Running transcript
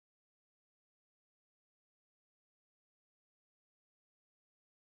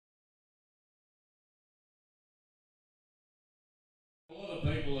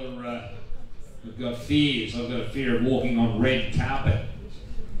people have got fears. I've got a fear of walking on red carpet.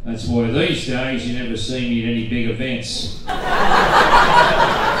 That's why these days you never see me at any big events.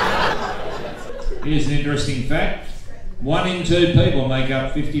 Here's an interesting fact. 1 in 2 people make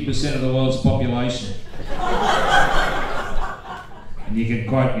up 50% of the world's population. And you can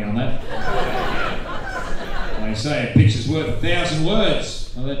quote me on that. They say a picture's worth 1,000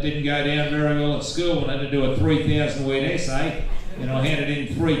 words. Well, that didn't go down very well at school when I had to do a 3,000 word essay, and I handed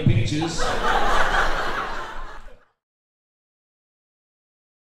in 3 pictures.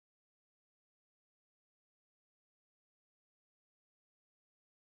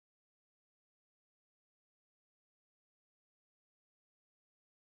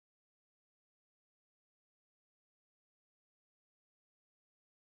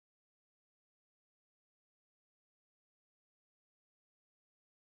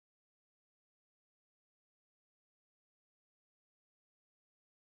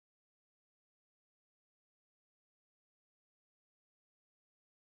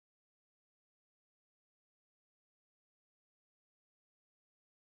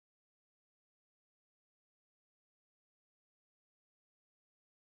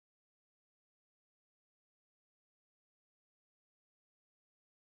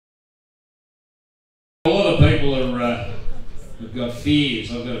 A lot of people have got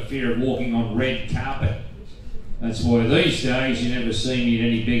fears. I've got a fear of walking on red carpet. That's why these days you never see me at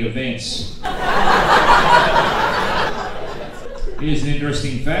any big events. Here's an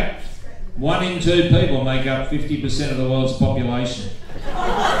interesting fact. 1 in 2 people make up 50% of the world's population.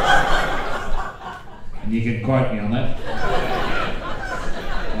 And you can quote me on that.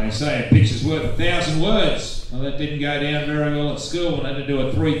 They say a picture's worth 1,000 words. Well, that didn't go down very well at school when I had to do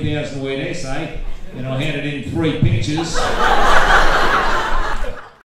a 3,000 word essay, and I handed in 3 pictures.